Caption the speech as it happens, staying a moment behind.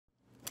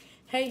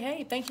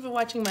Hey, thank you for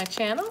watching my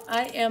channel.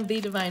 I am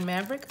the Divine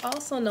Maverick,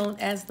 also known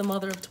as the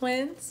mother of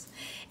twins.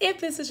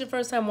 If this is your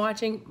first time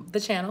watching the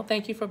channel,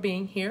 thank you for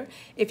being here.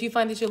 If you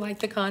find that you like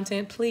the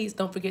content, please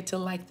don't forget to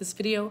like this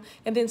video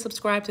and then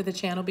subscribe to the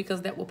channel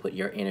because that will put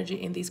your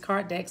energy in these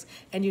card decks.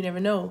 And you never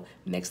know,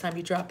 next time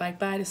you drop back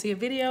by to see a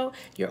video,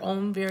 your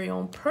own very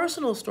own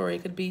personal story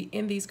could be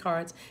in these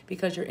cards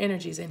because your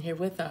energy is in here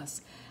with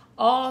us.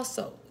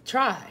 Also,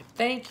 Tribe,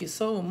 thank you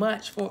so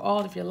much for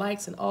all of your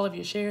likes and all of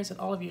your shares and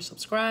all of your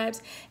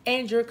subscribes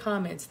and your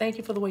comments. Thank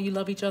you for the way you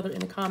love each other in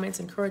the comments,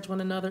 encourage one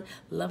another.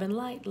 Love and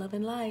light, love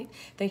and light.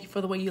 Thank you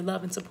for the way you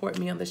love and support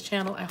me on this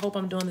channel. I hope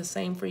I'm doing the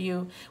same for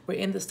you. We're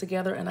in this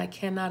together, and I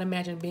cannot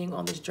imagine being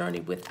on this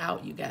journey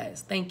without you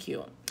guys. Thank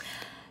you.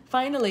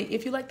 Finally,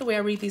 if you like the way I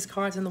read these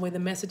cards and the way the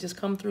messages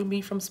come through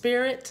me from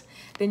Spirit,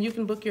 then you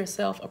can book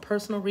yourself a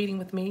personal reading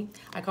with me.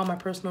 I call my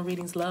personal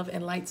readings Love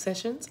and Light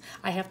Sessions.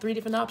 I have 3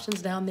 different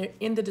options down there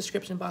in the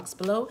description box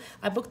below.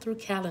 I book through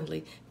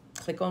Calendly.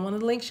 Click on one of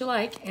the links you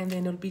like, and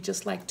then it'll be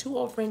just like 2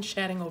 old friends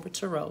chatting over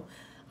tarot.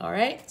 All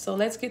right, so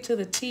let's get to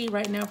the tea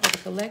right now for the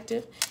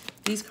collective.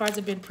 These cards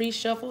have been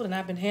pre-shuffled, and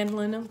I've been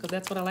handling them because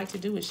that's what I like to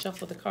do is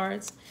shuffle the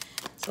cards.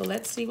 So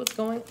let's see what's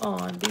going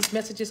on. These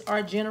messages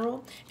are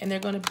general, and they're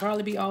going to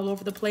probably be all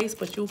over the place,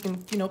 but you can,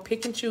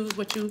 pick and choose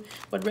what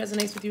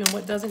resonates with you and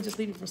what doesn't. Just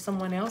leave it for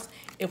someone else.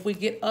 If we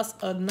get us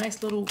a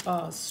nice little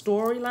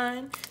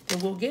storyline,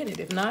 then we'll get it.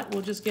 If not,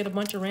 we'll just get a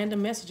bunch of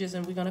random messages,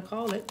 and we're going to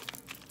call it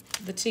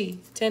the tea.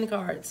 10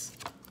 cards.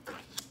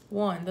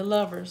 1, the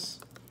lovers.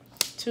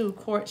 2,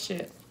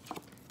 courtship.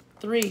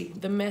 3,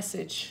 the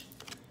message.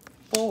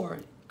 4,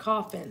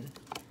 coffin.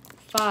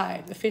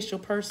 5, official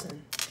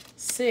person.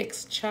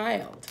 6,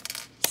 child.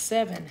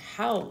 7,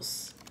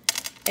 house.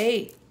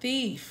 8,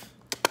 thief.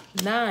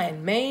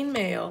 9, main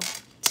male.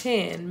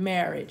 10,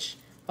 marriage.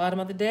 Bottom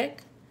of the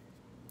deck,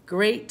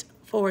 great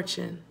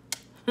fortune.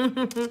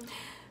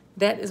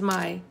 That is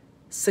my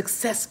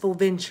successful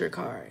venture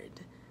card.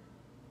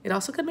 It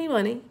also could mean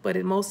money, but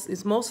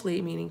it's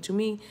mostly meaning to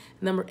me.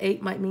 Number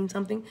 8 might mean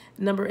something.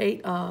 Number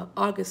 8,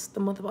 August, the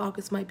month of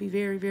August might be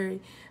very, very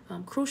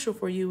crucial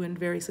for you and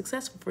very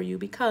successful for you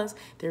because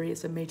there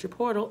is a major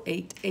portal,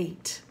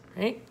 8-8,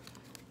 right?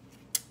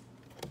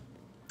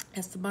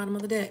 That's the bottom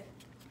of the deck.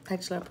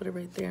 Actually, I put it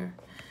right there.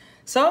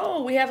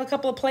 So we have a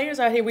couple of players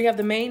out here. We have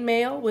the main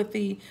male with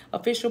the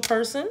official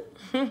person,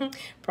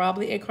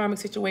 probably a karmic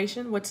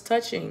situation. What's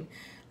touching?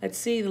 Let's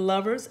see, the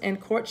lovers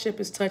and courtship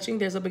is touching.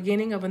 There's a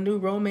beginning of a new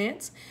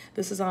romance.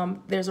 This is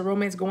there's a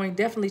romance going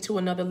definitely to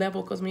another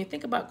level because when you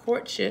think about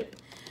courtship,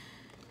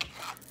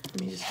 let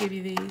me just give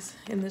you these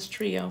in this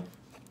trio.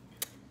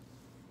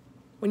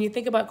 When you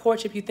think about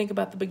courtship, you think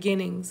about the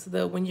beginnings,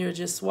 when you're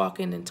just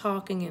walking and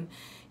talking and,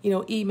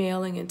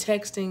 emailing and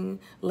texting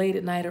late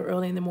at night or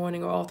early in the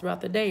morning or all throughout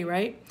the day,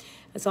 right?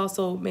 It's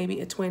also maybe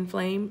a twin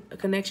flame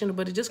connection,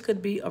 but it just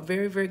could be a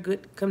very, very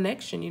good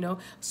connection,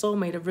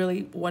 soulmate, a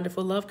really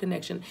wonderful love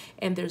connection.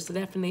 And there's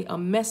definitely a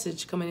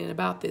message coming in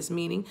about this,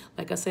 meaning,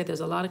 like I said, there's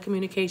a lot of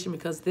communication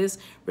because this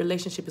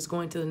relationship is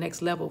going to the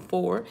next level.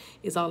 4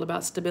 is all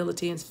about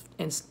stability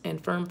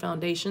and firm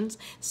foundations.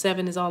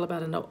 7 is all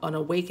about an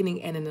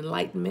awakening and an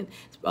enlightenment,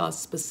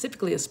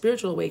 specifically a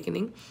spiritual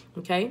awakening,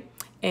 okay?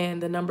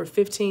 And the number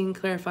 15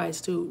 clarifies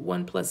to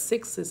 1 plus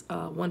 6 is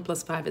 1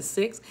 plus 5 is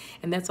 6.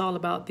 And that's all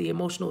about the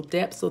emotional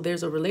depth. So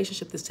there's a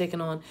relationship that's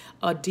taken on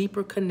a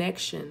deeper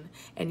connection.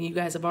 And you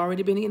guys have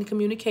already been in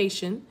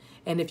communication.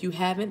 And if you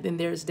haven't, then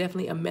there's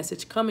definitely a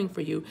message coming for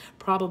you,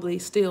 probably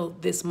still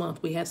this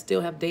month. We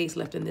still have days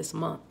left in this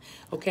month,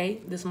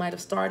 okay? This might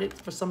have started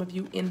for some of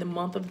you in the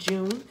month of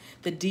June,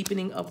 the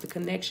deepening of the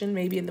connection,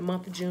 maybe in the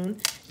month of June.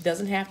 It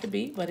doesn't have to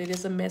be, but it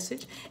is a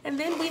message. And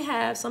then we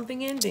have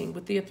something ending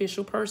with the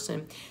official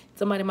person.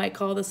 Somebody might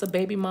call this a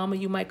baby mama.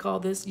 You might call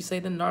this, you say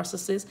the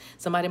narcissist.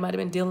 Somebody might have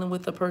been dealing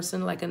with a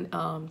person like a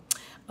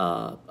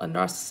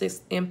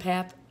narcissist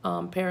empath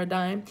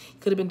paradigm.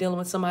 Could have been dealing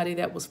with somebody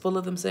that was full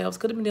of themselves.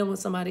 Could have been dealing with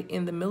somebody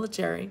in the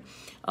military.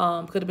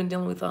 Could have been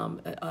dealing with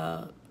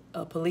a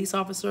police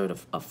officer,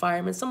 a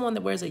fireman, someone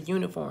that wears a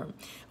uniform.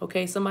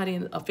 Okay, somebody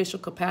in official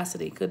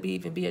capacity. Could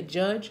even be a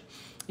judge,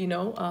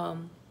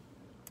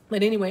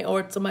 But anyway,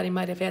 or somebody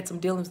might have had some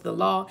dealings with the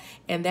law,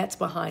 and that's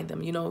behind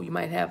them. You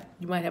might have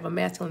a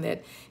masculine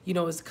that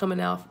is coming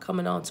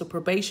on to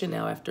probation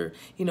now after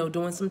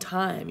doing some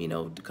time.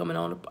 Coming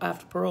on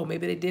after parole.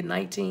 Maybe they did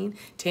 19,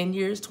 10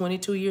 years,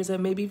 22 years,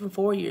 and maybe even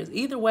 4 years.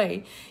 Either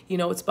way,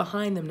 it's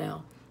behind them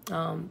now.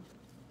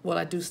 Well,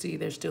 I do see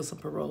there's still some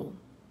parole,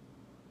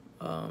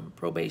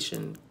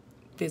 probation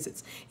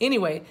visits.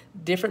 Anyway,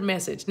 different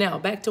message. Now,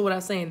 back to what I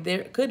was saying.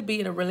 There could be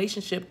in a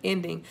relationship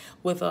ending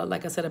with,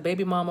 like I said, a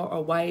baby mama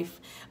or wife.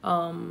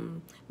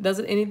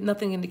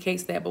 Nothing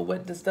indicates that, but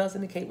what this does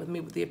indicate with me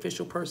with the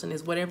official person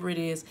is whatever it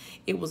is,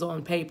 it was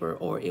on paper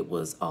or it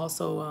was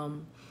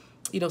also,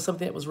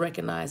 something that was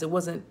recognized. It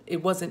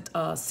wasn't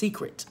a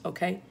secret,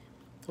 okay?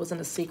 It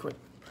wasn't a secret.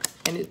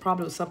 And it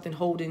probably was something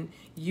holding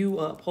you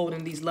up,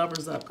 holding these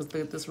lovers up, because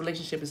this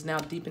relationship is now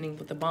deepening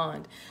with the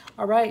bond.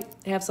 All right,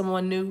 have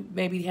someone new,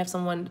 maybe have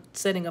someone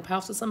setting up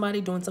house with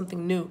somebody, doing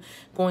something new,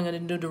 going in a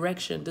new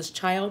direction. This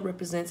child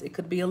represents, it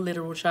could be a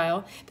literal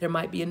child. There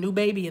might be a new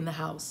baby in the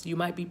house. You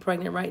might be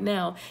pregnant right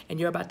now, and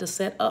you're about to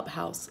set up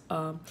house.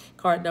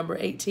 Card number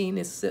 18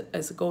 is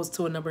as it goes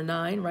to a number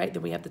 9, right?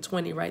 Then we have the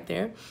 20 right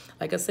there.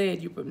 Like I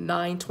said, you put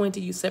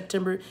 9/20, you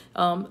September,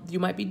 you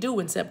might be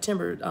due in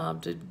September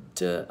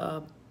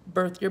to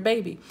birth your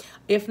baby.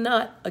 If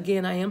not,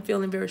 again, I am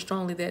feeling very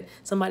strongly that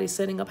somebody's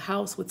setting up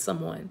house with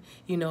someone.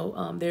 You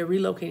know, they're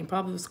relocating.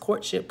 Probably this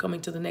courtship coming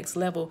to the next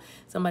level.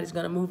 Somebody's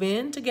going to move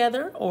in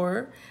together,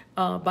 or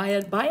buy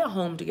a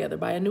home together,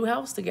 buy a new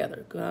house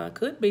together.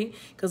 Could be,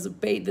 because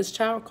this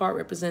child card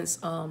represents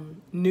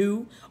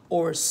new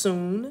or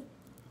soon.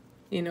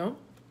 You know,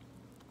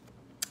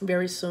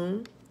 very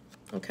soon.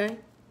 Okay.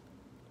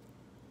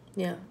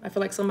 Yeah, I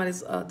feel like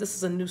somebody's. This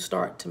is a new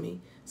start to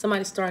me.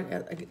 Somebody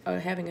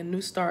having a new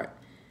start.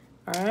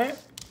 All right.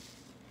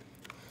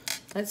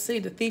 Let's see.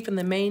 The thief and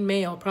the main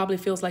male probably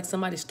feels like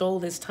somebody stole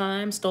his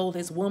time, stole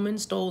his woman,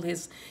 stole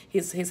his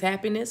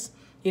happiness.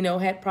 You know,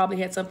 probably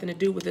had something to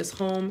do with this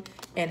home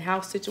and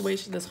house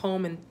situation, this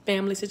home and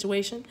family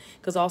situation.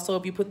 Because also,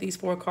 if you put these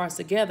 4 cards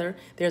together,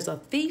 there's a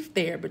thief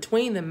there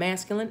between the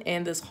masculine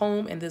and this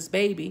home and this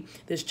baby,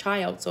 this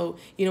child. So,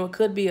 you know, it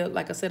could be,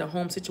 like I said, a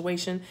home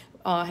situation,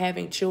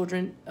 having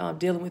children,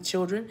 dealing with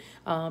children,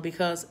 and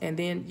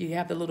then you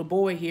have the little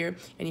boy here,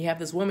 and you have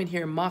this woman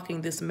here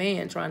mocking this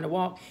man trying to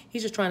walk.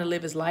 He's just trying to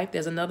live his life.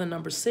 There's another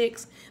number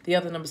 6. The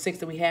other number 6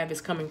 that we have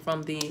is coming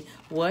from the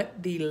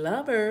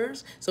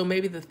lovers. So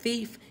maybe the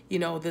thief, you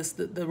know,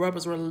 the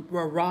lovers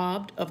were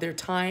robbed of their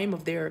time,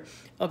 of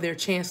their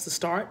chance to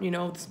start. You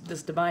know,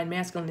 this divine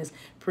masculine is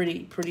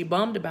pretty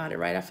bummed about it,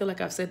 right? I feel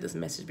like I've said this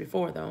message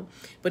before, though.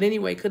 But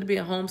anyway, could be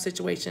a home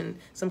situation,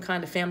 some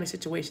kind of family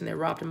situation that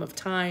robbed him of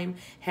time,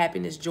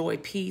 happiness, joy,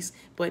 peace.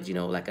 But, you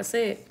know, like I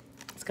said,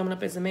 it's coming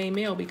up as a main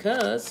male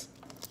because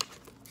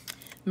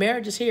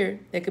marriage is here.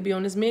 That could be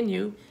on this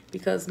menu,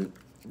 because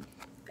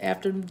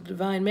after the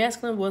divine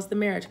masculine was the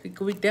marriage.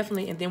 We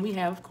definitely, and then we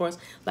have, of course,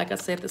 like I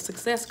said, the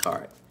success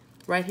card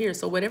right here.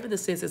 So whatever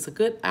this is, it's a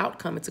good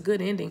outcome. It's a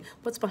good ending.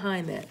 What's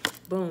behind that?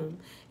 Boom.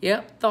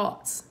 Yep,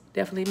 thoughts.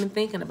 Definitely been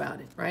thinking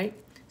about it, right?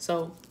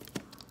 So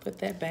put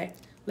that back.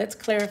 Let's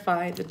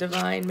clarify the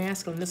divine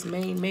masculine, this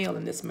main male,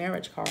 in this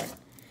marriage card.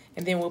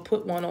 And then we'll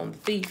put one on the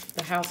thief,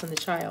 the house, and the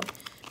child.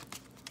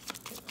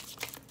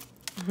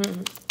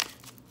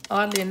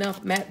 Oddly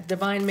enough,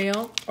 divine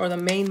male, or the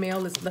main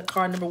male, is the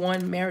card number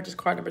 1. Marriage is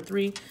card number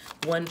 3.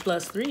 1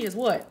 plus 3 is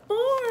what? 4.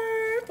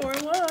 4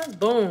 1.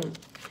 Boom.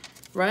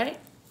 Right?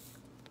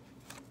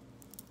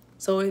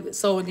 So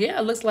yeah,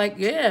 it looks like,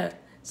 yeah.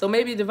 So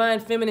maybe divine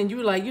feminine,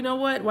 you're like, you know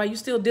what? While you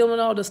still dealing with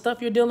all the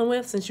stuff you're dealing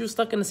with, since you're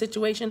stuck in a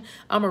situation,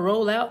 I'm going to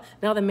roll out.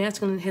 Now the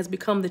masculine has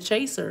become the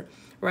chaser,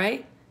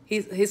 right?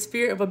 His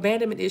fear of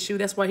abandonment issue,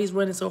 that's why he's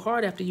running so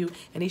hard after you.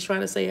 And he's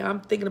trying to say, I'm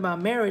thinking about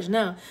marriage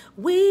now.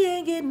 We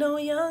ain't getting no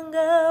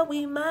younger.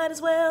 We might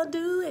as well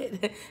do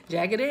it.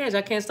 Jagged Edge.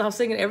 I can't stop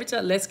singing every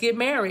time. Let's get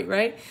married,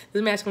 right?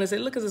 This masculine say,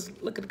 look at this.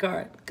 Look at the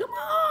card. Come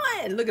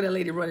on. Look at that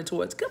lady running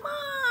towards. Come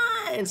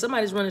on. And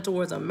somebody's running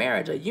towards a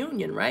marriage, a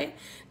union, right?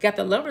 Got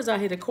the lovers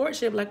out here, the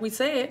courtship, like we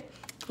said.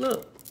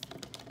 Look.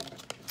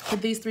 With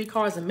these 3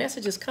 cards and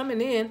messages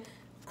coming in.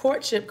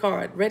 Courtship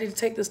card, ready to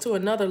take this to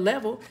another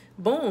level.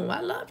 Boom,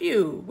 I love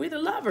you. We're the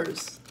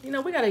lovers. You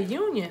know, we got a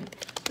union.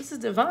 This is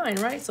divine,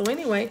 right? So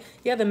anyway,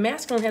 yeah, the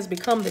masculine has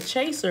become the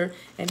chaser,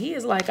 and he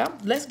is like,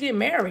 let's get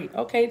married.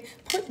 Okay,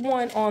 put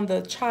one on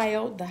the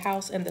child, the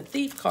house, and the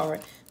thief card.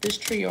 This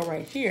trio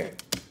right here.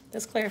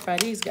 Let's clarify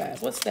these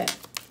guys. What's that?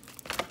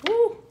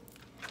 Woo.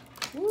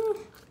 Woo.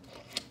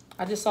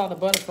 I just saw the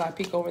butterfly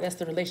peek over. That's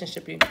the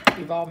relationship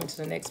evolving to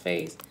the next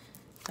phase.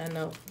 I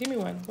know. Give me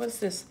one. What is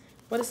this?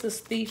 What is this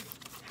thief?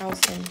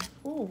 House and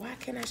ooh, why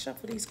can't I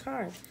shuffle these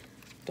cards?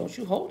 Don't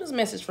you hold this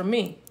message from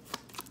me.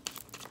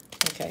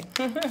 Okay.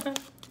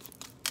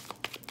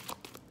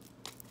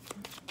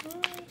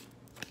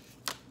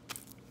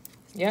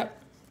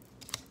 Yep.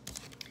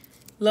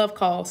 Love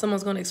call.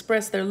 Someone's going to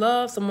express their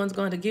love. Someone's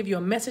going to give you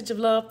a message of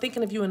love,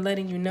 thinking of you and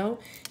letting you know.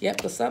 Yep,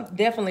 because some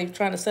definitely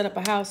trying to set up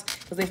a house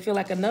because they feel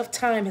like enough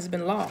time has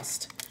been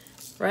lost,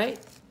 right?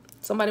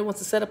 Somebody wants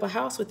to set up a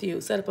house with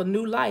you, set up a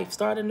new life,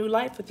 start a new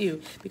life with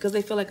you because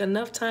they feel like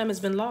enough time has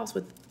been lost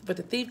with the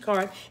thief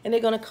card, and they're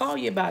going to call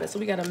you about it. So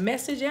we got a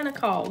message and a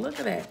call. Look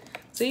at that.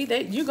 See,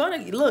 you're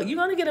going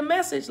to get a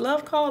message,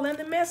 love call and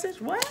the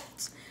message.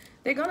 What?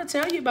 They're going to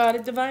tell you about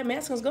it. Divine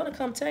masculine's going to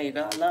come tell you,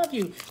 God, I love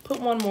you. Put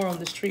one more on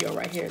this trio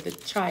right here, the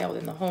child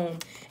in the home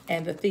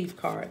and the thief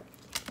card.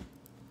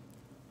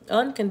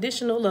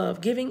 Unconditional love,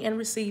 giving and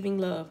receiving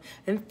love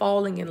and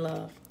falling in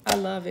love. I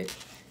love it.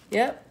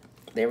 Yep.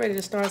 They're ready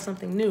to start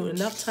something new.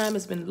 Enough time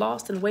has been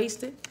lost and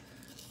wasted.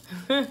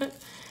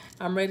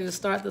 I'm ready to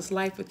start this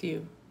life with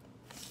you.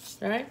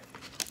 All right?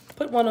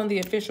 Put one on the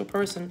official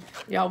person.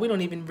 Y'all, we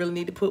don't even really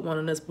need to put one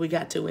on us, but we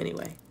got to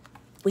anyway.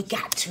 We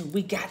got to.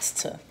 We got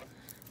to.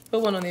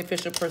 Put one on the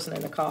official person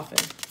in the coffin.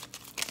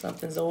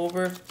 Something's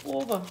over.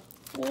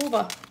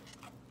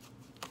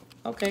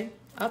 Okay,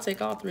 I'll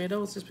take all three of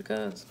those just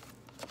because.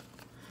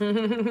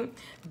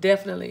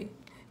 Definitely.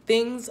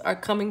 Things are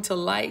coming to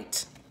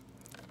light.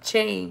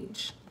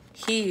 Change.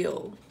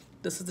 Heal.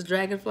 This is the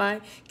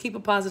dragonfly. Keep a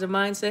positive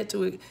mindset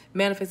to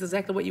manifest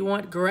exactly what you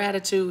want.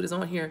 Gratitude is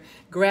on here.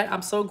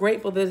 I'm so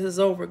grateful that this is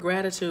over.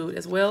 Gratitude,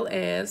 as well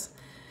as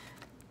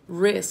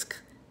risk.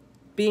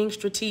 Being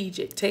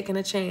strategic, taking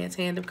a chance,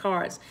 hand of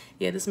cards.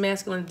 Yeah, this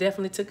masculine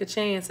definitely took a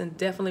chance and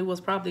definitely was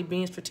probably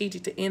being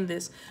strategic to end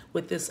this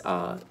with this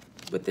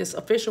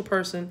official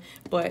person,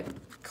 but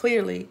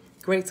clearly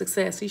great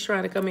success. He's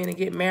trying to come in and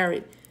get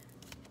married.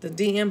 The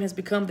DM has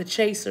become the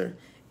chaser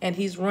and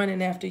he's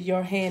running after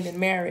your hand in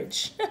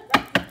marriage.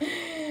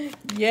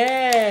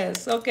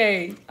 Yes,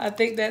 okay. I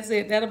think that's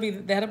it. That'll be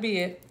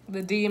it.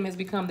 The DM has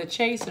become the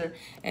chaser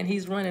and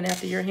he's running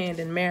after your hand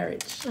in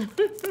marriage.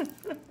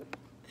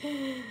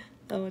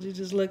 I want you to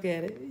just look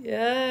at it.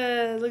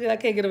 Yeah, look at, I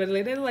can't get over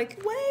it. They're like,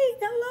 wait,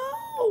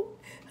 hello,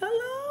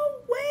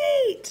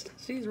 wait.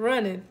 She's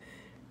running,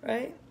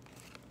 right?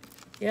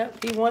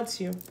 Yep, he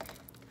wants you.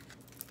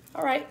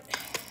 All right.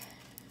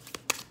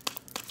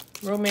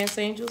 Romance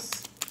angels.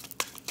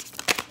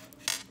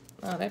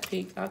 Oh, that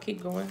peaked. I'll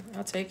keep going.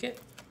 I'll take it.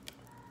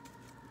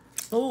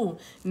 Oh,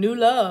 new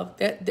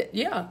love.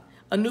 Yeah.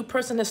 A new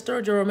person has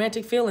stirred your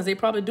romantic feelings. They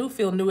probably do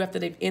feel new after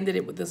they've ended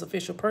it with this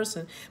official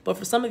person. But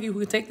for some of you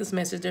who take this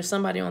message, there's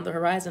somebody on the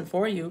horizon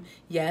for you.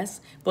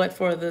 Yes. But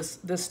for this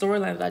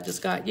storyline that I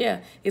just got, yeah,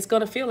 it's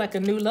going to feel like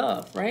a new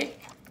love, right?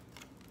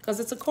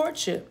 Because it's a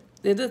courtship.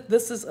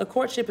 A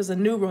courtship is a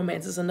new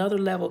romance. It's another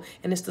level,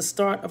 and it's the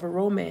start of a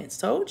romance.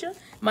 Told you.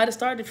 Might have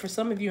started for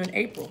some of you in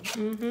April.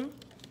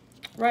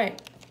 Right.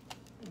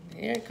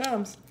 Here it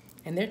comes.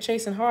 And they're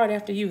chasing hard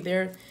after you.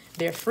 They're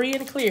free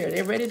and clear.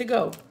 They're ready to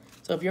go.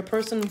 So if your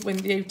person, when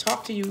they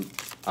talk to you,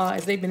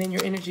 as they've been in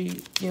your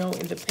energy, you know,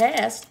 in the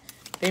past,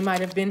 they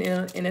might have been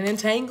in an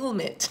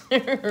entanglement,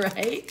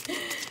 right?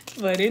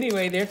 But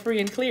anyway, they're free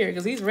and clear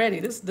because he's ready.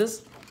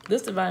 This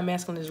divine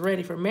masculine is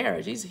ready for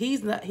marriage.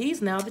 He's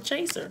now the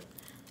chaser,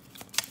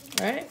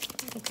 right?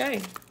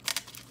 Okay.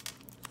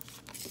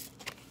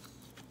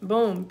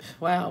 Boom.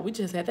 Wow, we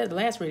just had that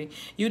last reading.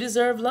 You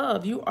deserve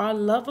love. You are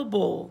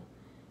lovable.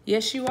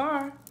 Yes, you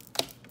are.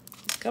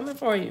 It's coming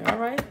for you, all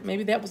right?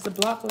 Maybe that was the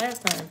block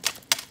last time.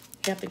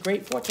 You have the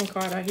Great Fortune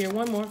card out here.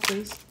 One more,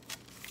 please.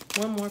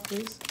 One more,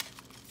 please.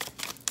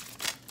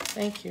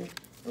 Thank you.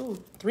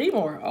 Ooh, 3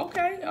 more.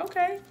 Okay.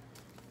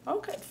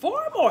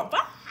 4 more.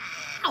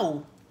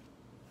 Wow.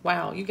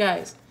 Wow, you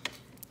guys.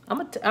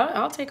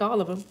 I'll take all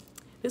of them.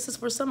 This is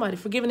for somebody.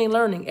 Forgiving and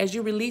learning. As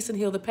you release and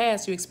heal the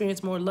past, you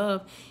experience more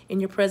love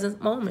in your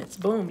present moments.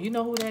 Boom. You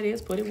know who that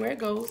is. Put it where it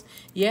goes.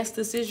 Yes,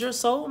 this is your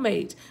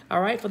soulmate. All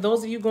right. For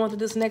those of you going to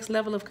this next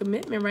level of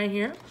commitment right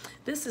here,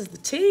 this is the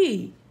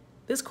T.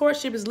 This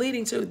courtship is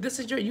leading to,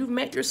 you've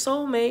met your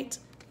soulmate.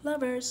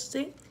 Lovers,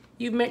 see?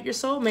 You've met your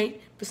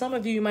soulmate. For some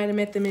of you, you might have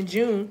met them in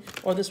June,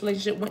 or this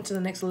relationship went to the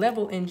next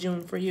level in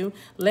June for you.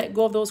 Let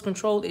go of those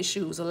control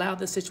issues. Allow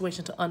the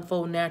situation to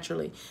unfold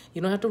naturally.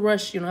 You don't have to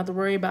rush. You don't have to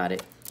worry about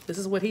it. This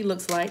is what he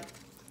looks like.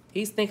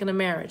 He's thinking of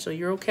marriage, so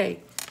you're okay.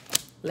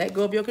 Let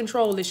go of your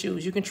control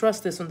issues. You can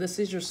trust this one. This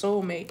is your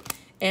soulmate.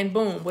 And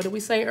boom, what did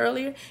we say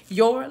earlier?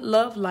 Your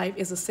love life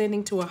is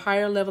ascending to a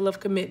higher level of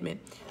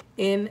commitment.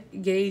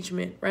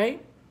 Engagement,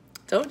 right?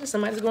 Told you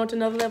somebody's going to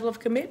another level of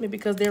commitment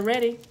because they're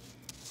ready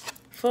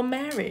for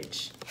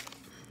marriage.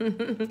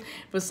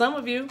 For some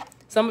of you,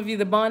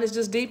 the bond is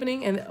just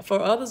deepening. And for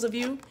others of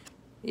you,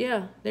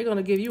 yeah, they're going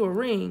to give you a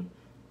ring.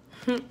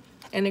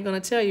 And they're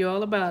going to tell you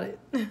all about it.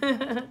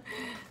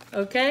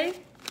 Okay?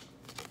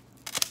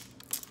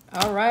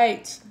 All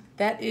right.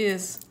 That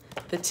is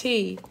the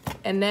T.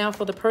 And now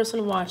for the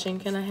person watching,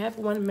 can I have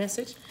one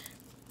message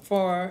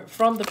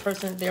from the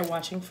person that they're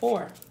watching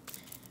for?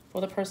 For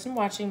the person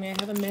watching, may I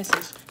have a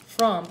message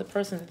from the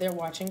person that they're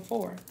watching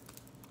for?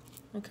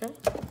 Okay,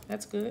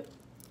 that's good.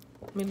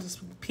 Let me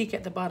just peek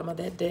at the bottom of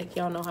that deck.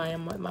 Y'all know how I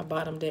am with my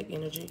bottom deck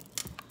energy.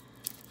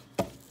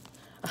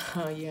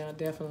 Yeah,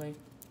 definitely.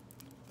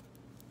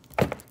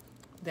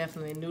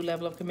 Definitely. New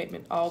level of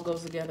commitment. All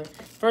goes together.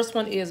 First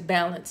one is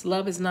balance.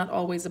 Love is not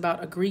always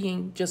about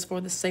agreeing just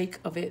for the sake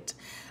of it.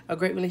 A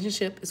great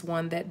relationship is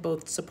one that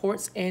both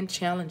supports and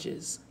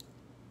challenges.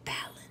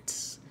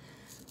 Balance.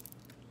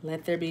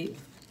 Let there be...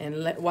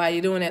 And while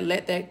you're doing that,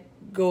 let that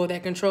go of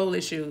that control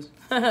issues.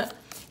 And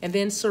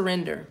then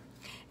surrender.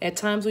 At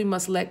times we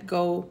must let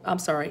go. I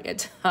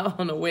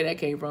don't know where that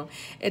came from.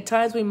 At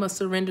times we must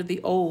surrender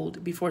the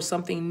old before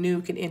something new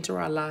can enter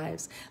our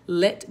lives.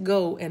 Let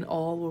go and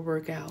all will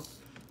work out.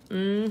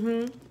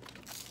 Your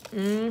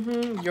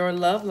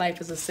love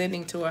life is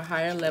ascending to a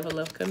higher level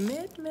of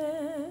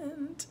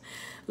commitment.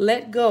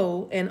 Let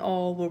go and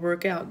all will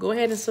work out. Go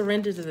ahead and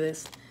surrender to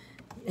this.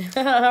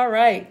 All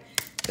right.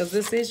 Because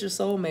this is your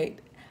soulmate.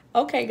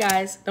 Okay,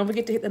 guys, don't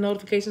forget to hit the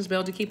notifications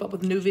bell to keep up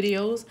with new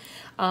videos.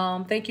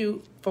 Thank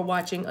you for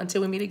watching.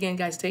 Until we meet again,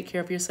 guys, take care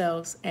of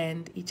yourselves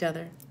and each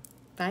other.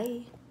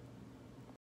 Bye.